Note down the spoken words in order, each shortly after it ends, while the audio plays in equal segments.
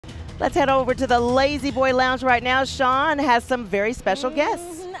Let's head over to the Lazy Boy Lounge right now. Sean has some very special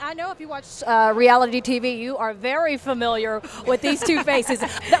guests. I know if you watch reality TV, you are very familiar with these two faces.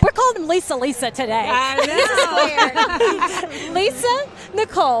 We're calling them Lisa today. I know. Lisa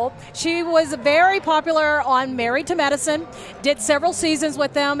Nicole, she was very popular on Married to Medicine, did several seasons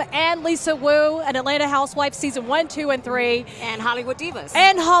with them, and Lisa Wu, an Atlanta Housewife, season 1, 2, and 3. And Hollywood Divas.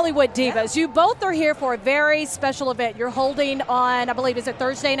 And Hollywood Divas. You both are here for a very special event. You're holding on, I believe, is it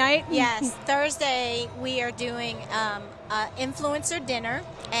Thursday night? Yes, Thursday we are doing an influencer dinner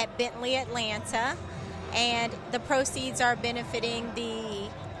at Bentley, Atlanta, and the proceeds are benefiting the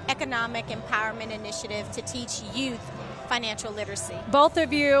Economic Empowerment Initiative to teach youth financial literacy. Both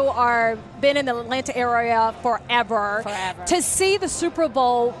of you are been in the Atlanta area forever. To see the Super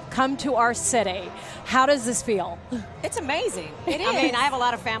Bowl come to our city, how does this feel? It's amazing. It is. I mean, I have a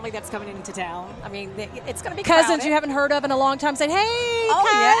lot of family that's coming into town. I mean, it's going to be cousins crowded. You haven't heard of in a long time saying, "Hey,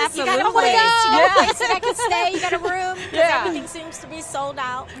 yeah, cuz, you got a place, that I can stay. You got a room because everything seems to be sold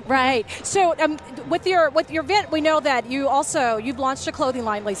out." Right. So, with your event, we know that you've launched a clothing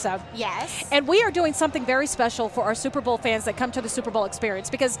line, Lisa. Yes. And we are doing something very special for our Super Bowl fans that come to the Super Bowl experience,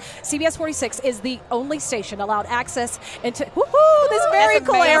 because CBS46 is the only station allowed access into this very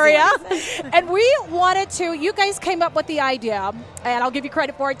cool area. And we wanted to, you guys came up with the idea, and I'll give you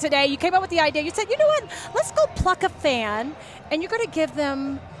credit for it today. You came up with the idea. You said, you know what, let's go pluck a fan, and you're going to give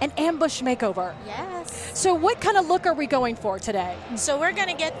them an ambush makeover. Yes. So what kind of look are we going for today? So we're going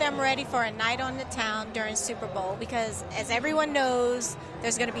to get them ready for a night on the town during Super Bowl, because as everyone knows,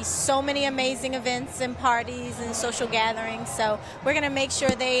 there's going to be so many amazing events and parties and social gatherings. So we're going to make sure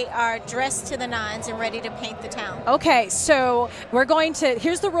they are dressed to the nines and ready to paint the town. Okay, so we're going to,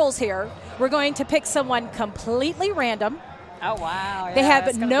 here's the rules here. We're going to pick someone completely random. Oh, wow. They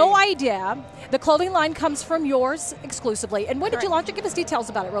have no idea. The clothing line comes from yours exclusively. And when did you launch it? Give us details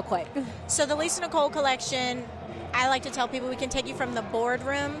about it real quick. So the Lisa Nicole collection, I like to tell people we can take you from the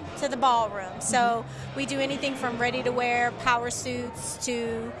boardroom to the ballroom. So we do anything from ready-to-wear power suits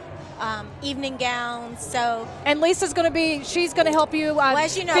to evening gowns. So, and Lisa's going to be, she's going to help you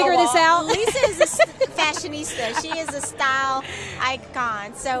as you know, figure this out. Lisa is a fashionista. She is a style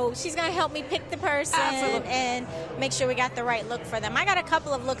icon. So she's going to help me pick the person and make sure we got the right look for them. I got a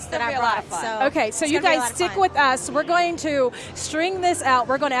couple of looks that I brought. So okay, so you guys stick with us. We're going to string this out.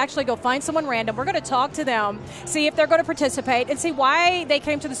 We're going to actually go find someone random. We're going to talk to them, see if they're going to participate, and see why they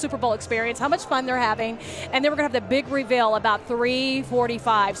came to the Super Bowl experience, how much fun they're having, and then we're going to have the big reveal about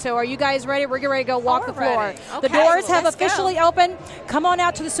 3:45. So are you guys ready? We're getting ready to go walk the floor. Okay, the doors have officially opened. Come on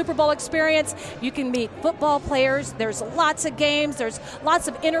out to the Super Bowl experience. You can meet football players. There's lots of games. There's lots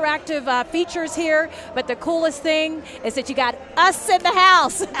of interactive features here. But the coolest thing is that you got us in the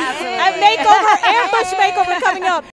house. Absolutely. A makeover, ambush makeover coming up.